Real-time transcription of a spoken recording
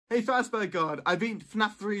Hey Fazbear God, I beat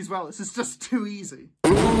Fnaf 3 as well. This is just too easy.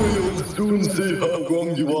 We'll soon see how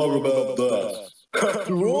wrong you are about that.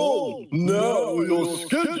 After all, now you're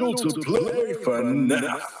scheduled to play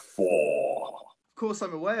Fnaf 4. Of course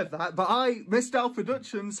I'm aware of that, but I, Mr. Al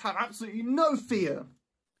Productions, have absolutely no fear.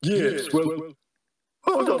 Yes, well,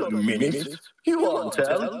 hold on a minute. You aren't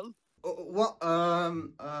Al. What,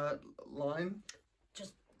 line?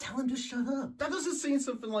 Just tell him to shut up. That doesn't seem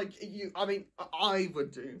something like I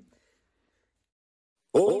would do.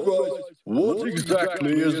 Alright, what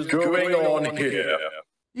exactly is going on here?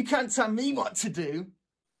 You can't tell me what to do.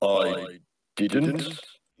 I didn't.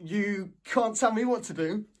 You can't tell me what to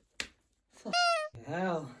do.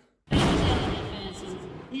 Hell.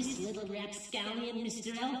 This little rapscallion,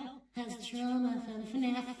 Mr. L, has trauma from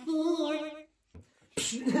Fnaf 4.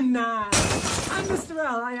 Nah, I'm Mr.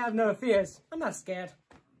 L. I have no fears. I'm not scared.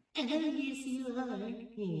 Oh, yes, you are. You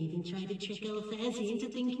even tried to trick old Fazzy into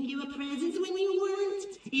thinking you were presents when you weren't.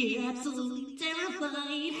 You're absolutely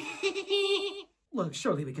terrified. Look,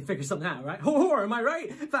 surely we can figure something out, right? Or am I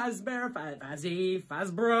right? Fazbear, Fazzy,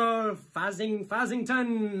 Fazbro,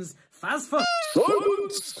 Fazingtons, Fazfuck.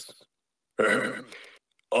 Silence!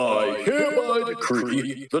 I hereby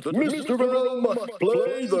decree that Mr. L must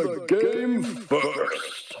play the game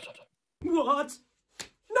first. What?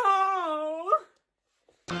 No!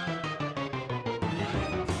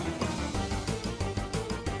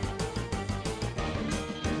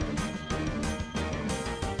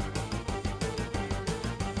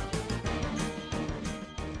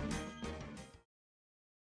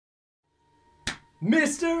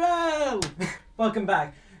 Mr. L! Welcome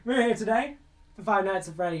back. We're here today for Five Nights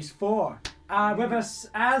at Freddy's 4. With us,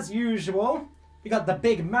 as usual, we got the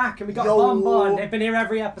Big Mac and we got Bonbon. They've been here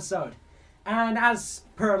every episode. And as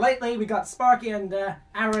per lately, we got Sparky and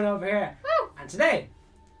Aaron over here. Woo! And today,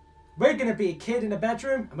 we're going to be a kid in a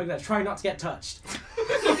bedroom and we're going to try not to get touched.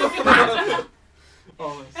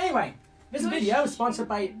 Anyway, this video is sponsored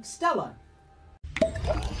by Stella.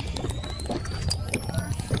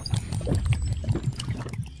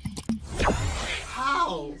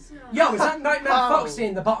 How? Yo, is that Nightmare Foxy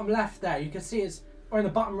in the bottom left there? You can see his, or in the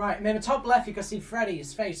bottom right. And then the top left, you can see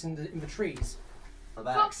Freddy's face in the trees.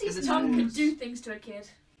 Foxy's tongue could do things to a kid.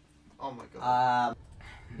 Oh my god.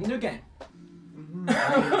 New game.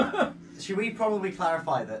 Should we probably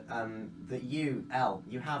clarify that that you, L,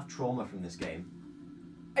 you have trauma from this game?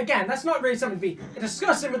 Again, that's not really something to be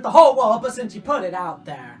discussing with the whole world, but since you put it out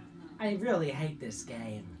there, I really hate this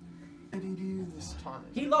game. What did you do this time?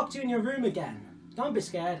 He locked you in your room again. Don't be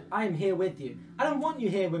scared. I am here with you. I don't want you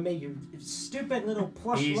here with me, you stupid little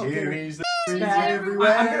plush looking. He's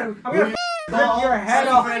everywhere. I'm gonna rip your head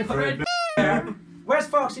off. Where's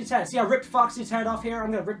Foxy's head? See, I ripped Foxy's head off here.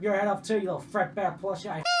 I'm gonna rip your head off too, you little Fredbear plushie.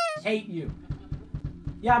 I hate you.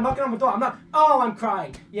 Yeah, I'm knocking on the door. I'm not. Oh, I'm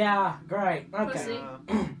crying. Yeah, great. Okay.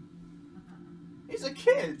 He's a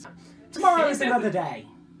kid. Tomorrow is another day.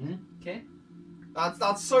 Okay.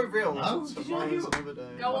 That's so real. No? Tomorrow's another day.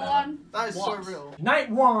 Go on. That is so real.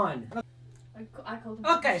 Night 1. I called him.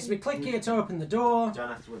 Okay, so we click here to open the door. Don't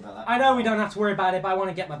have to worry about that. I know we don't have to worry about it, but I want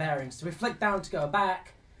to get my bearings. So we flick down to go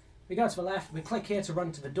back. We go to the left. We click here to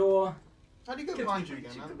run to the door. How do you go behind you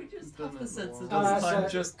again? Could we just have the senses So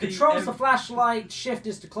just controls the flashlight. Shift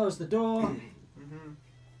is to close the door.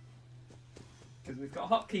 Because we've got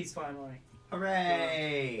hotkeys finally.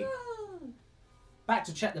 Hooray! Back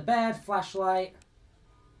to check the bed. Flashlight.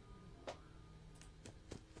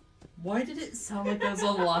 Why did it sound like there's a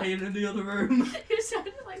lion in the other room? It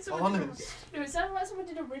sounded like someone. Honest. No, it sounded like someone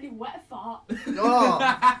did a really wet fart.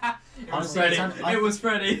 Oh. Honestly, It was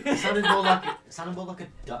Freddy. It sounded more like a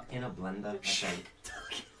duck in a blender, I think.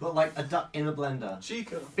 But like a duck in a blender.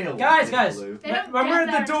 Chica. Filled Guys, with guys. glue. They don't When get we're at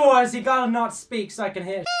the there doors, you gotta not speak so I can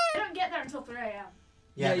hear. They don't get there until 3 a.m.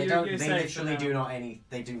 Yeah, they you- don't. you They say literally for do now. not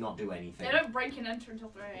They do not do anything. They don't break and enter until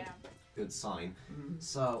 3 a.m. Good sign.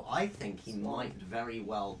 So I think he might very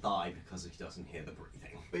well die because he doesn't hear the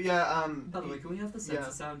breathing. But yeah, By the way, can we have the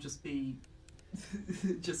sensor sound just be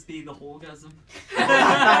the orgasm?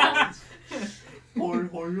 I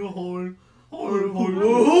don't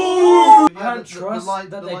trust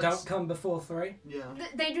that they don't come before 3. Yeah.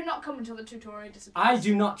 They do not come until the tutorial disappears. I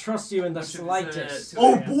do not trust you in the Which is, slightest. 2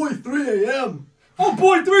 a.m. boy, 3 a.m. Oh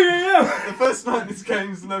boy, 3 a.m. The first night this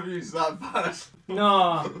game's never used that bad.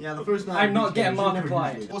 No. Yeah, the first night. I'm not getting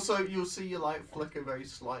Markiplied. Also, you'll see your light flicker very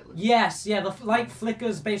slightly. Yes, yeah, the light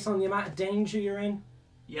flickers based on the amount of danger you're in.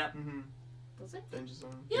 Yep. Does it? Danger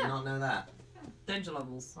zone. Did not know that. Danger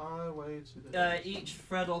levels. Highway to the Each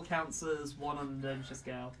Freddle counts as 1 on the danger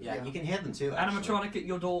scale. Yeah, you can hear them too. Actually. Animatronic at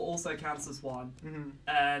your door also counts as 1.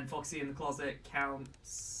 And Foxy in the closet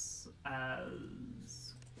counts counts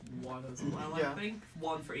as one as well, Yeah. I think.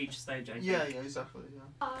 One for each stage, I think. Yeah, exactly,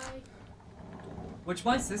 yeah. Which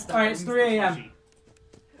my sister Alright, it's owns the 3 AM. plushie.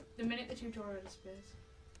 The minute the tutorial disappears.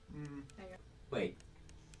 Mm. There you Wait,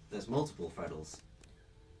 there's multiple Freddles.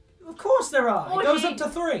 Of course there are. It goes up Orgy. to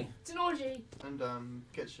 3. go. It's an orgy. And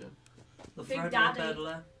kitchen. The Big Fredbear Daddy.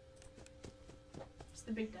 Bedler. It's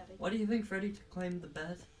the big daddy. Why do you think Freddy claimed the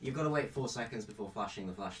bed? You've got to wait 4 seconds before flashing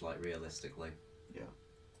the flashlight, realistically.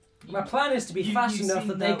 My plan is to be fast You enough seen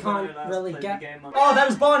that they that when I can't last really played get. the game on- Oh, that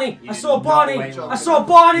was Bonnie! You I did saw not Bonnie! wait long I saw enough.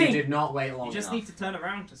 Bonnie! You did not wait long You just enough. need to turn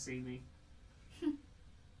around to see me. Nice.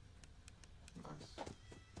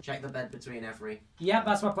 Check the bed between every. Yep,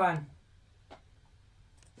 that's my plan.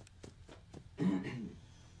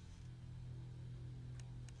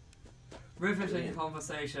 Riveting Brilliant.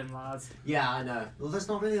 conversation, lads. Yeah, I know. Well, there's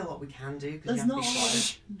not really a lot we can do because There's you have not to a be lot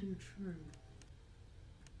quiet. we can do, true.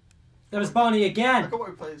 There was Bonnie I again! got what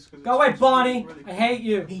it plays because Go away, Bonnie! I hate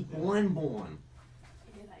you! Hey, Bonbon.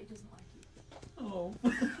 Yeah, that he doesn't like you. Oh.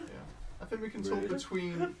 I think we can talk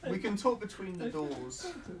between the doors,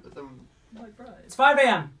 but then My bride. It's 5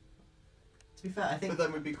 AM. To be fair, I think but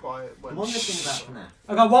then we'd be quiet the when. one good thing about FNAF,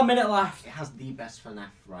 I've got 1 minute left. it has the best FNAF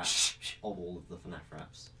rap of all of the FNAF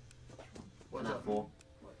raps. What's FNAF that? 4.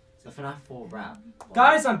 The FNAF 4 rap.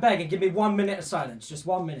 Guys, I'm begging, give me 1 minute of silence. Just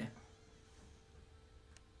 1 minute.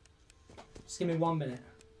 Just give me 1 minute.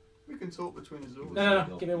 We can talk between the doors.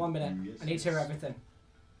 No, give me 1 minute. I need to hear everything.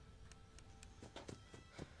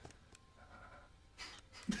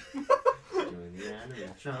 Join the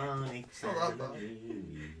animatronics Not that and bad.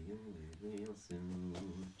 real soon.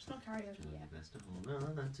 It's not karaoke Try yet. your best to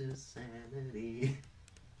hold on to sanity.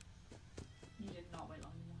 You did not wait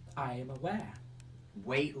long enough. I am aware.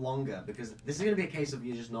 Wait longer, because this is going to be a case of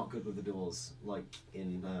you're just not good with the doors, like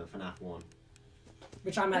in FNAF 1.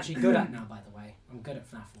 Which I'm actually good at now, by the way. I'm good at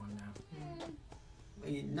FNAF 1 now.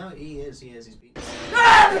 No, he is, he's been... Oh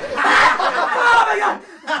my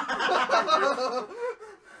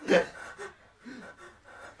god!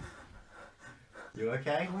 You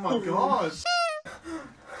okay? Oh my god!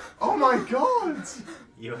 Oh my god!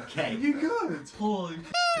 You okay? You good? Holy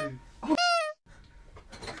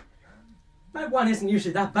My 1 isn't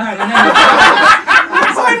usually that bad.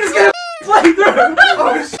 I'm just gonna play through!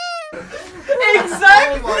 Oh shit!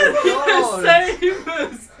 Exactly Oh the same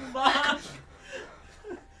as mine!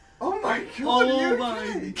 Oh my god! Oh you my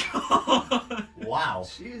okay? god! Wow.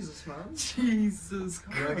 Jesus, man. Jesus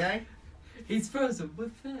You Christ. okay? He's frozen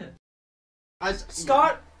with fear.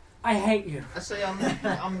 Scott, I hate you. I say I'm in the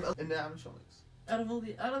animatronics. Out of the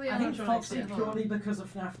I think animatronics, Foxy yeah. purely because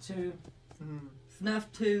of FNAF 2. Mm. FNAF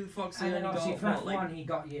 2, Foxy And then only obviously got FNAF what, 1 like he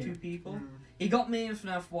got you. 2 people? Mm. He got me in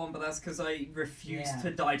FNAF 1, but that's because I refused Yeah.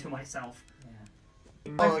 to die to myself.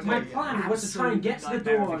 Oh, okay, My yeah. plan was to try and get to the Absolute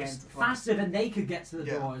nightmare of a doors game to play. faster than they could get to the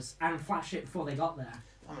Yeah. doors and flash it before they got there.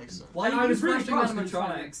 That makes sense. Why And are I you was really flashing close to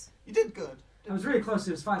animatronics? You did good. I was really close,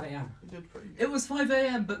 it was 5 AM. You did pretty good. It was 5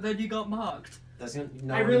 AM, but then you got marked. There's no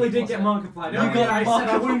I really did get marked. Markiplied. No, No, you got I said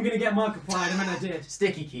I Markiplied. wasn't going to get Markiplied, and then I did.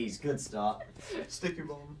 Sticky keys, good start. Sticky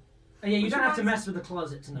bomb. Oh, yeah, you Which don't have to reminds- mess with the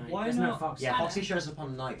closet tonight. Why There's not? no Foxy. Yeah, Foxy shows up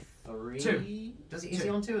on night 3. 2. Does he? Is he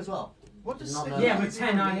on 2 as well? What does Not sticky know Yeah,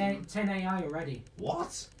 that. with 10 AI already.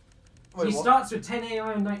 What? Wait, He what? starts with 10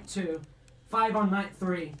 AI on night 2, 5 on night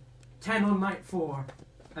 3, 10 on night 4,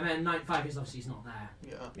 and then night 5 is obviously he's not there.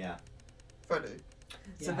 Yeah. Yeah. Freddy.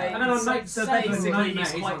 So, Yeah. And then on night 7, basically Nightmare,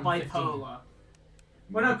 he's he's quite on 15. bipolar.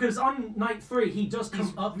 Well, no, because on night 3 he does come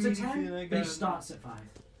He's up really to 10, feeling but he good. starts at 5.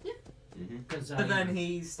 Mm-hmm. But then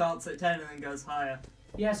he starts at 10 and then goes higher.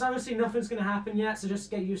 Yeah, so obviously nothing's going to happen yet, so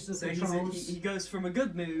just get used to the So controls. he goes from a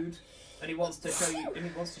good mood, and he wants to show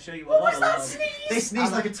you a lot of love. They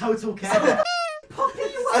sneeze like a total cat.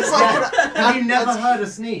 That's like Have you never heard a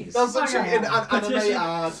sneeze? that's literally an anime Petition-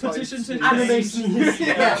 ad. type petition to sneeze. Anime sneeze.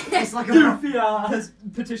 Yeah, it's like a. Goofy ass. Has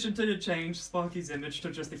petition to change Sparky's image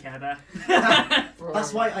to just a Care Bear.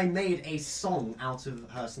 That's why I made a song out of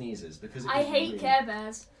her sneezes because it I was hate really- Care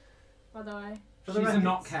Bears, by the way. For the She's record, a-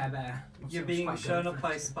 not Care Bear. You're It's being quite good shown at up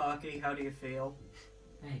by FNAF 2. Sparky, how do you feel?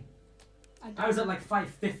 Hey, I I was don't. at like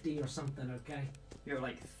 550 or something, okay? You're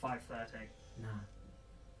like 5:30. Nah.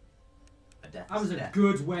 A death I was is a death.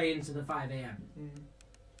 good way into the 5 AM.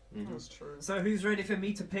 Mhm. That's true. So who's ready for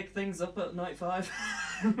me to pick things up at night 5?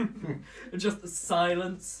 Just the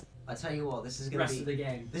silence. I tell you what, this is The gonna rest be. of the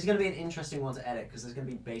game. This is going to be an interesting one to edit because there's going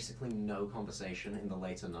to be basically no conversation in the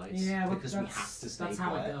later nights. Yeah, well, because we have to stay that's how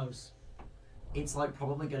quiet. it goes. It's like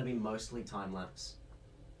probably going to be mostly time lapse.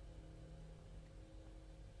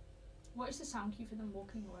 What is the sound cue for them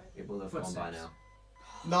walking away? It will have gone by Footsteps. now.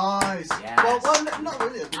 Nice. Yes. Well, not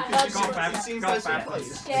really. Because heard he you. seems Go close to fast.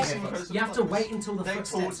 place. Yeah. He seems close to You have to place. wait until the They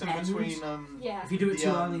footsteps taught him end. between. Yeah. If you do it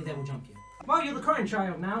too the, early, they will jump you. Well, you're the crying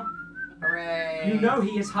child now. Hooray! You know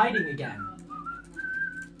he is hiding again.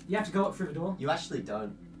 You have to go up through the door. You actually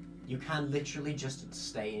don't. You can literally just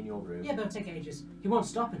stay in your room. Yeah, but it'll take ages. He won't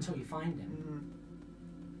stop until you find him.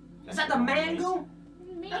 Mm. Is that the mango?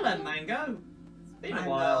 Hello, Mango. It's been a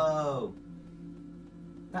while.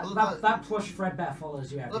 Mango. That plush Fredbear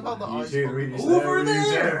follows you I love how the everywhere. eyes Over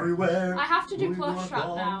there! everywhere. I have to do plush trap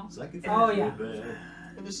now. Oh, yeah.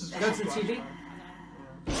 And this is Go to the TV.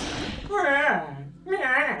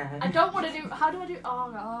 I don't want to do. How do I do?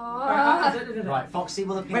 Oh god. Right, Foxy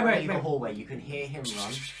will appear Wait, in the wait. hallway. You can hear him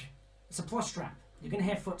run. It's a plush trap. You're gonna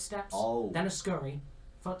hear footsteps, Oh. then a scurry,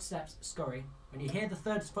 footsteps, scurry. When you hear the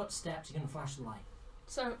third footsteps, you're gonna flash the light.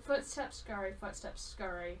 So footsteps scurry, footsteps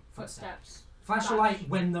scurry, footsteps. Flash the light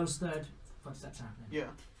when those third footsteps are happening. Yeah.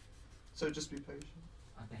 So just be patient.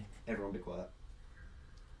 Okay. Everyone be quiet.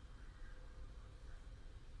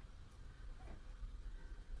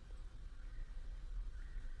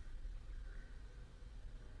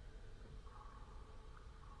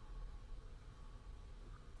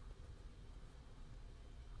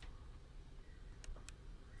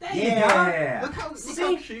 There you go. Look how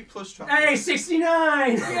See? cute plush trap. Hey, is.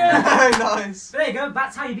 69! Yeah. Nice. There you go.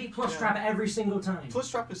 That's how you beat plush Yeah. trap every single time. Plush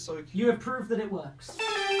trap is so cute. You have proved that it works.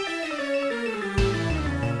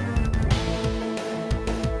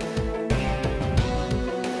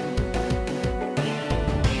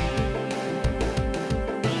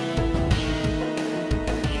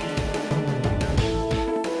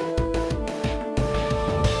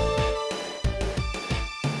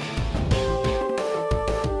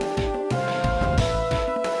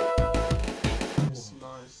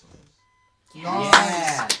 Nice.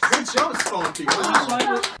 Yeah. Good job, Sparky.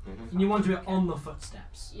 Wow. And you want to do it on the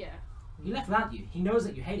footsteps. Yeah. He left without you. He knows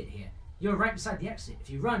that you hate it here. You're right beside the exit. If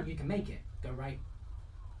you run, you can make it. Go right.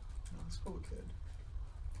 That's cool, kid.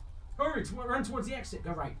 Hurry, run towards the exit.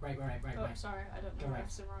 Go right, right. Oh, sorry, I don't Go know right.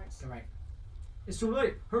 lefts and rights. Go right. It's too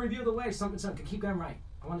late. Hurry the other way. Something. Keep going right.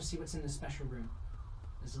 I want to see what's in this special room.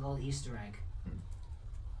 There's a little Easter egg.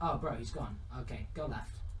 Oh, bro, he's gone. Okay, go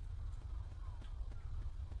left.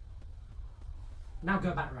 Now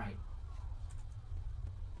go back right.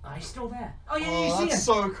 Oh, he's still there. Oh, yeah, you see him. That's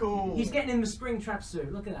so cool. He's getting in the spring trap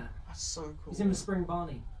suit. Look at that. That's so cool. He's in the spring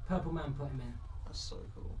Barney. Purple man put him in. That's so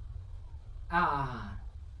cool. Ah.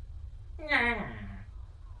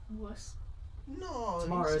 Wuss. No.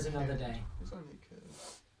 Tomorrow he's is a another kid. day. He's only a kid.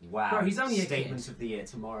 Wow. Bro, he's only a Statement kid. of the year.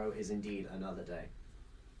 Tomorrow is indeed another day.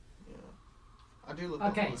 Yeah. I do love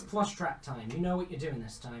Okay, that it's line. plush trap time. You know what you're doing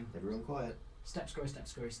this time. Everyone quiet. Step, scurry, step,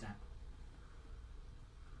 scurry, step.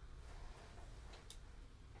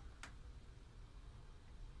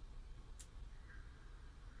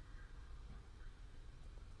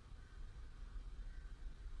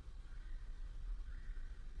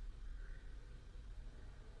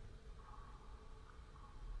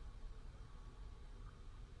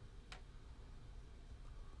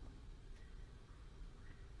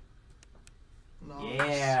 Nice.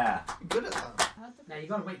 Yeah. Good at that. Now you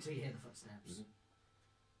gotta wait till you hear the footsteps.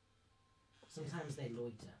 Sometimes they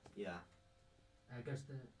loiter. Yeah. Go to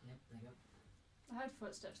the. Yep, there you go. I heard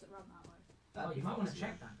footsteps that run that way. Oh, you might want to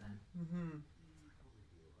check that then. Mm-hmm.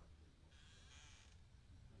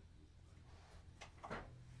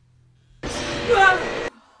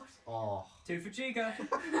 Oh. 2 for Chica.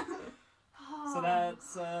 So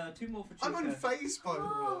that's 2 more for Chica. I'm unfazed by the way.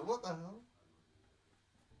 What the hell?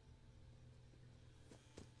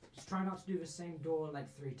 Just try not to do the same door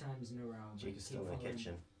like 3 times in a row. but Chica's keep still in the following.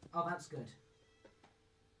 kitchen. Oh, that's good.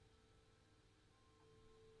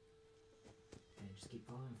 Okay, just keep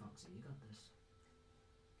following Foxy. You got this.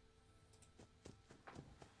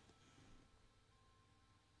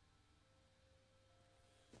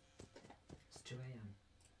 It's 2 a.m.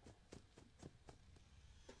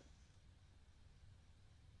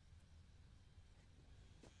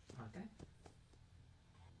 Okay.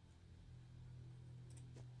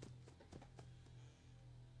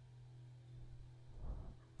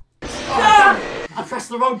 I pressed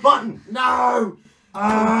the wrong button. No.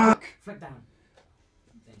 Flick down.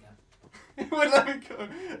 There you go. It wouldn't let me go.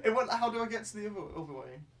 It wouldn't, how do I get to the other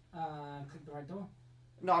way? Click the right door.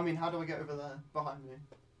 No, I mean, how do I get over there behind me?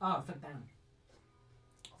 Oh, flick down.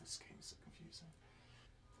 Oh, this game is so confusing.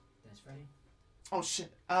 There's Freddy. Oh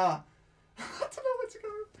shit. I don't know where to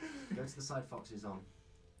go. Go to the side Foxy's on.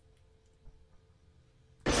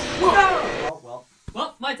 No! Well.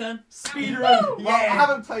 Well, My turn. Speedrun. Well, I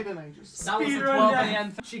haven't played in ages. That was a Speedrun 12 death.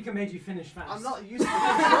 a.m. Chica made you finish fast. I'm not used to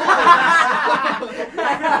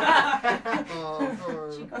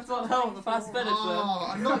controls. That's what hell of a fast finish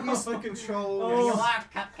I'm not used to controls. Oh. You are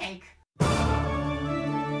cupcake.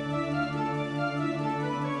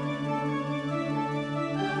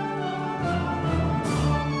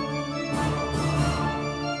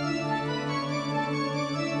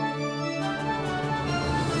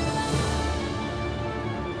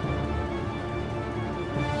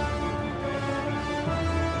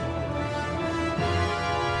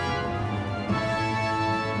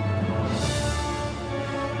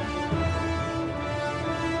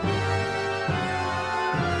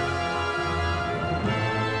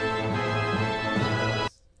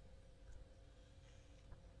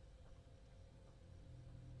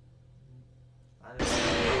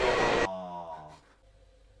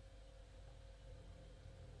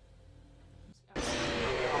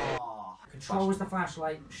 Control the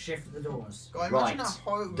flashlight, shift the doors. God, Right. imagine how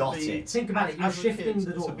hard it would Got be it. Think about it, you're as a shifting kid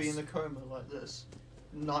the doors. to be in a coma like this.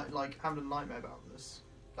 Like having a nightmare about this.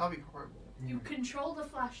 That'd be horrible. You control the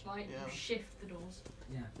flashlight, Yeah. you shift the doors.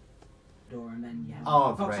 Door and then you have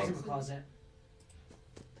Oh, foxes great. in the closet.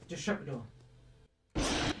 Just shut the door.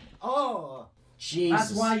 Oh, Jesus.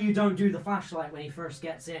 That's why you don't do the flashlight when he first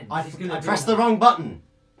gets in. I He's gonna do pressed that. the wrong button.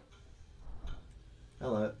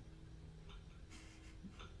 Hello.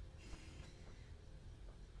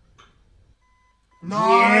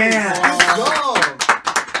 Nice! Yeah. Good job!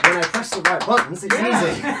 When I press the right buttons, it's easy.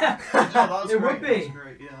 Yeah. That was It great. would be. That was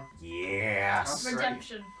great, yeah. Yes. That's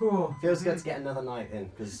Redemption. Cool. Feels good to get another night in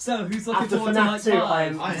because So, who's looking after forward to Fnaf night 2,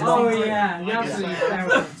 5? Oh yeah, you I absolutely guess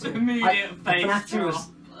I fair. Immediate face Fnaf 2 was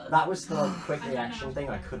drop. that was the quick I don't reaction know. thing.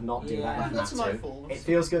 I could not do Yeah. that in That's Fnaf 2. Nightfall. It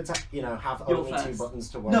feels good to have You're only two first. buttons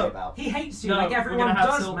to worry No. about. He hates you No, like everyone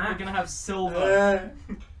does, we're Matt. gonna have Silver.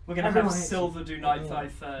 We're gonna Everyone have hates Silver do night Yeah.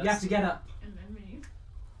 5 first. You have to get up. And then me.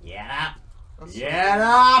 Get up! That's Get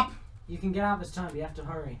up! You can get out this time, but you have to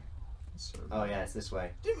hurry. so Oh yeah, it's this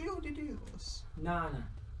way. Didn't we already do this? Nah.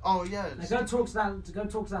 Oh yeah. Now go talk to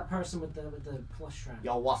that person with the plush trap.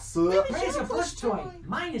 Yo, what's up? Where's your plush toy? toy?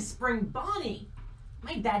 Mine is Spring Bonnie.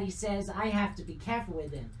 My daddy says I have to be careful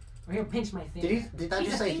with him, or he'll pinch my finger. Did I He's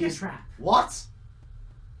just a say finger he's trap, what?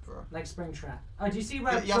 like Spring Trap. Oh, do you see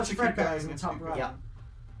where Yeah, you have plush to keep Fredbear is going. in the You have to top keep right? going. Yeah.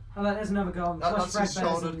 Oh, look, there's another goal. Plush That's his Fredbear's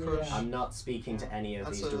childhood in the, crush. I'm not speaking to any of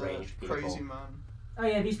That's these a deranged people. crazy man. Oh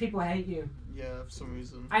yeah, these people hate you. Yeah, for some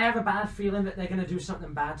reason. I have a bad feeling that they're gonna do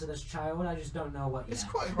something bad to this child. I just don't know what It's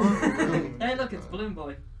yet. quite horrible. Really. Hey, look, it's Balloon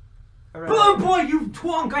Boy. Balloon Boy, you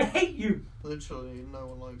twonk! I hate you. Literally, no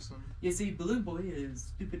one likes him. You see, Balloon Boy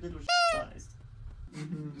is stupid little sized.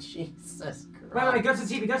 Jesus Christ. Wait, go to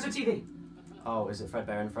TV. Go to TV. Oh, is it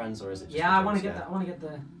Fredbear and Friends or is it just Yeah, I the want to jump get that. scare?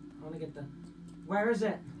 I want to get the. Where is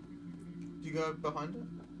it? Do you go behind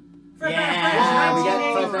it? Fredbear Yeah, we Friends, get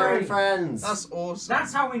Fredbear 1983. and Friends. That's awesome.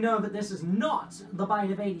 That's how we know that this is not the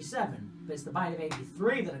bite of 87, but it's the bite of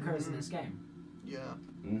 83 that occurs in this game. Yeah.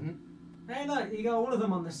 Mm-hmm. Hey, look, you got all of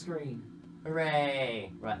them on the screen.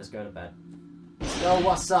 Hooray! Right, let's go to bed. Yo,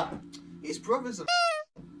 what's up? His brothers are.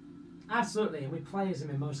 Absolutely, and we play as him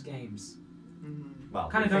in most games. Well,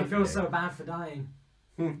 Kind of we don't think feel we do. so bad for dying.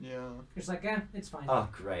 Yeah. It's like, yeah, it's fine. Oh,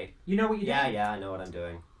 great. You know what you do? Yeah, I know what I'm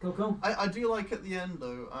doing. Cool. I do like at the end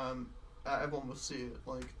though. Everyone will see it.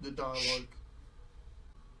 Like the dialogue.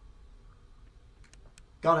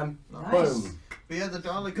 Got him. Nice. Boom. But yeah, the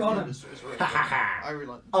dialogue Got at the him. end is really Ha good. ha ha. I really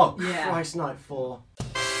like. Oh, Yeah. Christ, Night 4.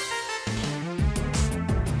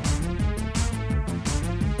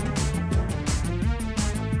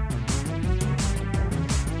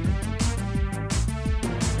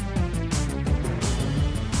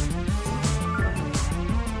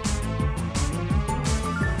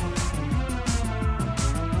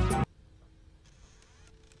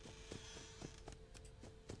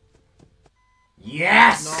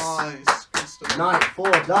 Yes! Nice. Good stuff. Night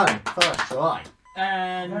 4 done. First try.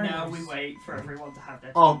 And Very now nice. we wait for everyone to have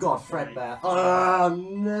their Oh turns god, to play. Fredbear. Oh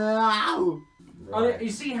no! Oh, Right. you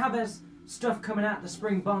see how there's stuff coming out the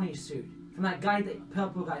Spring Bonnie suit from that guy, that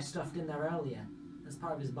purple guy stuffed in there earlier. That's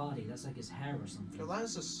part of his body. That's like his hair or something. Yeah, that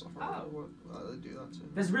is just horrible. Why they do that too?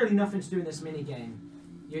 There's really nothing to do in this mini game.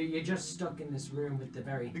 You're just stuck in this room with the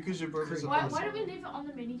very. Because your brothers are. Why brothers. don't we leave it on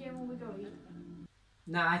the minigame when we go eat?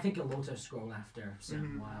 Nah, I think it'll auto scroll after a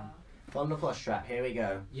certain while. On the plush trap, here we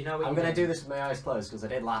go. You know what I'm you gonna do this with my eyes closed because I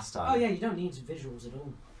did last time. Oh yeah, you don't need visuals at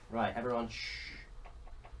all. Right, everyone, shh.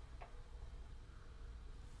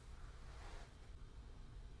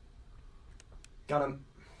 Got him.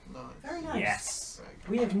 Nice. Very nice. Yes. Very good.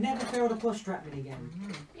 We have never failed a plush trap minigame.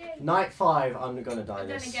 Yay. Night 5, I'm gonna die And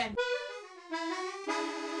then this. again.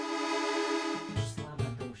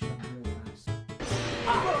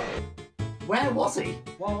 Where was he?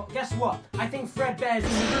 Well, guess what? I think Fredbear's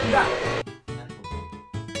in the room now.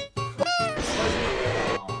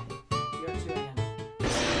 You're 2 a.m.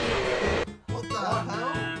 What the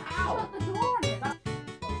hell? Shut the door on it.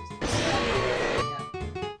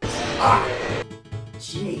 Ah!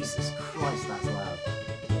 Jesus Christ, that's loud.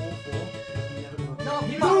 No,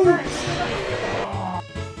 you got Freddy.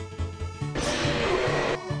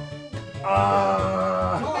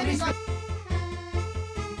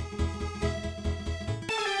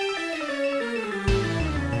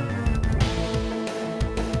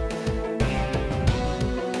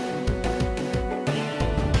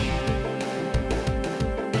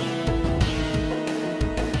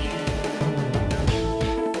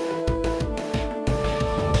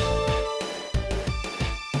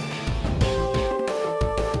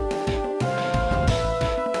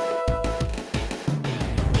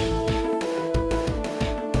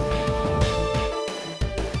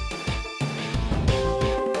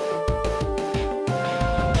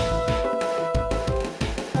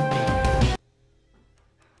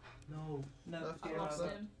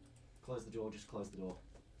 Close the door, just close the door.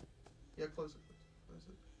 Yeah, close it. Close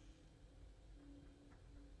it.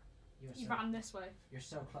 You ran this way. You're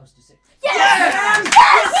so close to 6. Yes!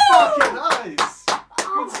 Fucking nice!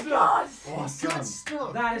 Oh my god! Awesome. Good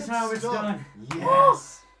stuff. That is Good how it's stuff. done.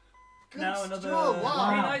 Yes. Good Now another stuff. 3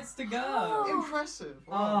 Wow. nights to go. Impressive.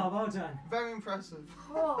 Oh, Wow. well done. Very impressive.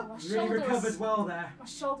 Oh, my You really shoulder recovered was... well there. My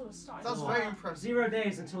shoulder was starting That was to very hurt. impressive. 0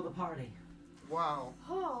 days until the party. Wow.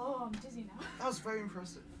 Oh, I'm dizzy now. That was very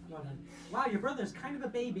impressive. Well done. Wow, your brother's kind of a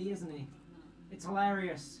baby, isn't he? It's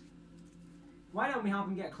hilarious. Why don't we help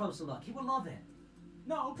him get a closer look? He will love it.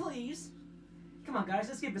 No, please. Come on, guys,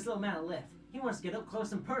 let's give this little man a lift. He wants to get up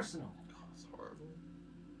close and personal. God, it's horrible.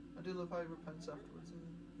 I do love how he repents afterwards.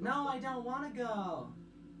 No, I don't want to go.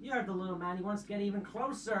 You heard the little man. He wants to get even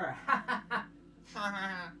closer. That's how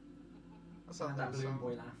that that balloon sounds.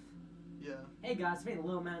 boy laugh. Yeah. Hey guys, I think the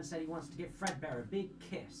little man said he wants to give Fredbear a big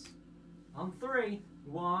kiss. On 3.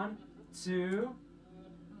 1, 2.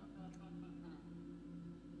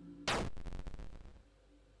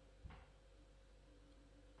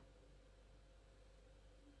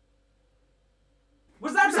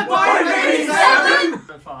 Was that the boy?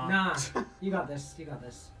 Nah, you got this. You got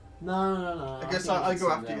this. No. I guess I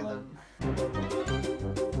go after you then.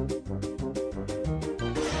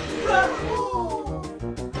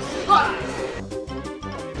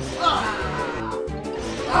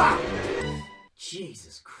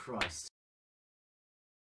 Jesus Christ.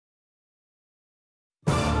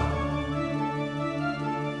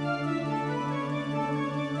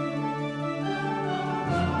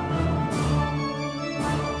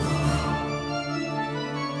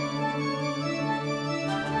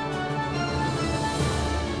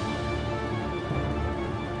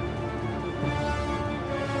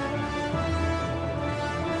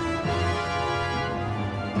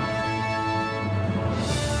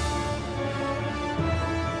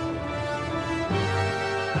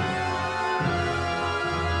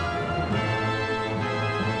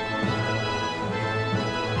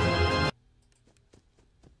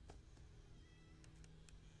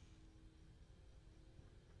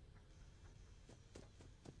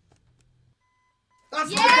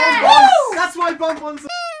 That's Yeah! my bonbon! That's my bonbon's the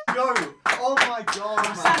go! Oh my god,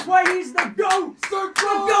 man. That's why he's the GOAT! The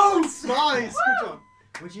goats! Nice! Good job.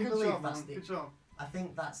 Would you Good believe job, that's man. the... Good job. I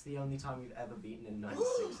think that's the only time we've ever beaten in Night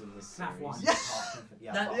 6 in this Fnaf series. 1. Yeah. Apart from-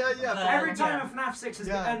 That- apart Yeah, from yeah. that. Every time a FNAF 6 has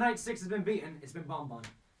Yeah. been, Night 6 has been beaten, it's been Bonbon.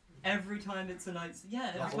 Every time it's a night. Yeah,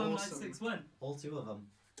 every That's time awesome. night 6 win. All 2 of them.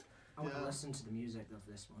 I want to Yeah. listen to the music of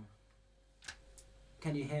this one.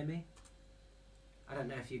 Can you hear me? I don't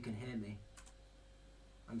know if you can hear me.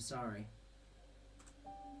 I'm sorry.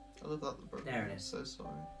 I love that. The broken. There it is. So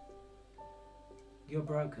sorry. You're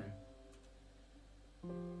broken.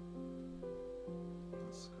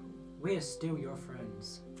 That's cool. We are still your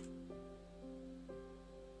friends.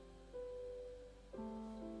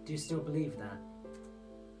 Do you still believe that?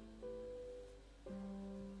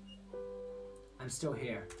 I'm still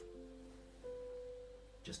here.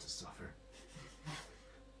 Just to suffer.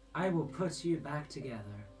 I will put you back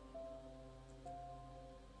together.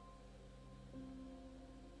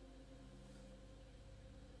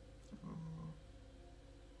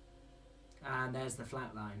 And there's the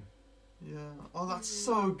flat line. Yeah. Oh, that's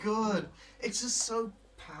so good. It's just so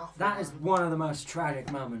powerful. That is man. one of the most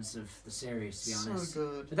tragic moments of the series, to be honest. So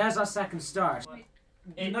good. But there's our second start.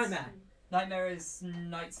 It's- Nightmare. Nightmare is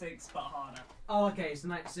night 6 but harder. Oh, okay,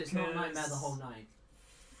 so it's not Nightmare the 'Cause- whole night.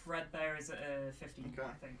 Fredbear is at 50, Okay.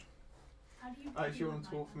 I think. How do you If you want to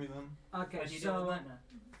talk for me then. Okay, How do you deal with so Nightmare?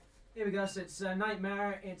 Here we go. So it's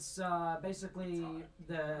Nightmare. It's basically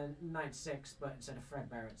the Night 6, but instead of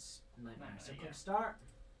Fredbear, it's Nightmare. So quick start.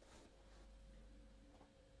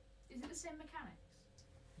 Is it the same mechanics?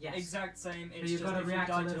 Yes. Exact same. So It's you've just got to if you react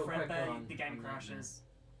a die to little quicker Fredbear, on the game Nightmare. crashes.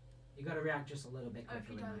 You got to react just a little bit Oh, quicker if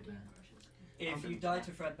you with die, the Nightmare. game crashes. If you die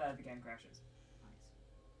to Fredbear, the game crashes.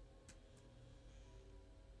 Nice.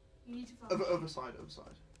 You need to find. Other side.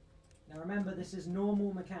 Now remember, this is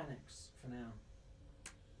normal mechanics for now.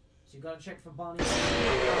 So you got to check for Bonnie.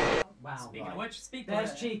 Wow. Speaking of which,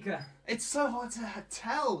 There's Chica. It's so hard to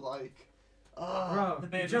tell, like. Bro, the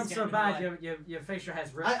you beard jumped is so getting bad, in the your facial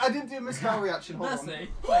hair's ripped. I didn't do a Miss Hell reaction. Hold on. Wait,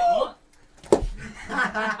 what?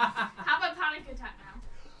 Have a panic attack now.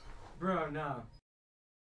 Bro, no.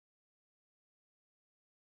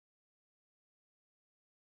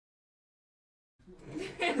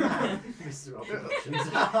 Mr. Operations.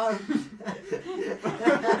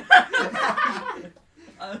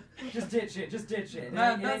 Just ditch it. Just ditch it.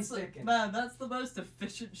 Man, It ain't sticking. that's the most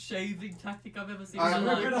efficient shaving tactic I've ever seen in Alright,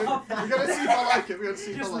 my rip it life. off. We're gonna see if I like it. We're gonna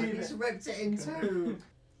see if I Just like leave it. He's ripped it in two.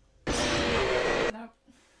 No.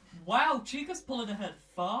 Wow, Chica's pulling ahead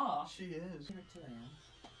far. She is.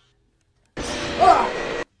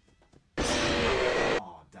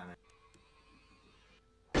 Oh, damn it.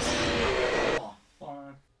 Oh.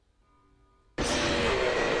 Fine.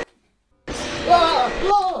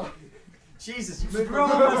 Jesus, you moved Bro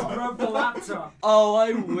almost broke the laptop. Oh,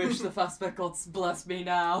 I wish the Fazbear Gods bless me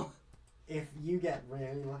now. If you get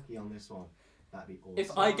really lucky on this one, that'd be awesome.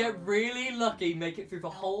 If I get really lucky, make it through the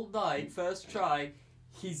whole night, first try,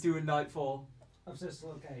 he's doing Nightfall. Of this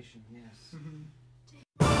location, yes.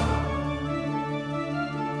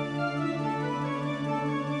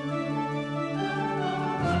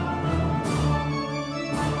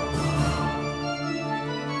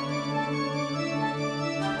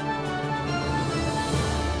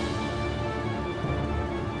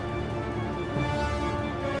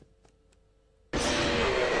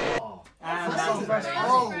 Oh. And That's that's not Freddy.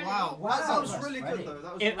 Oh Freddy. wow, Wow, that was that's really Freddy. good though.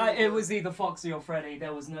 That was It, really it good. was either Foxy or Freddy.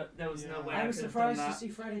 There was no Yeah. way I was could have surprised done to that. see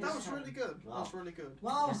Freddy. That this was time. really good. Wow. That was really good.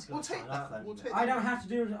 Well, Yes, We'll take that. We'll take that. I don't have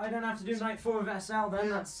to do night 4 of SL then.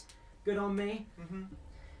 Yeah. That's good on me. Mhm.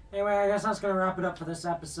 Anyway, I guess that's gonna wrap it up for this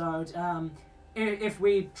episode. If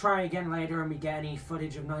we try again later and we get any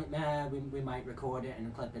footage of Nightmare, we might record it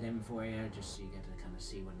and clip it in for you, just so you get to kind of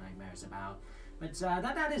see what Nightmare is about. But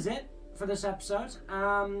that is it for this episode.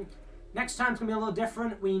 Next time's gonna be a little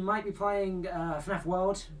different. We might be playing Fnaf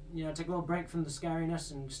World. You know, take a little break from the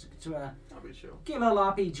scariness and stick to a That'll be chill. cute little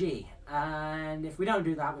RPG. And if we don't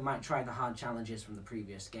do that, we might try the hard challenges from the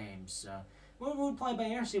previous games. So we'll play by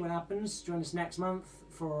ear, see what happens. Join us next month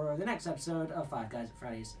for the next episode of Five Guys at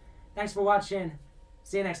Freddy's. Thanks for watching.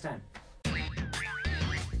 See you next time.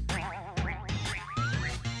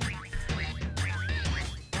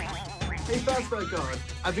 Hey Fazbear God,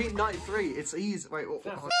 I beat night 3. It's easy. Wait, what?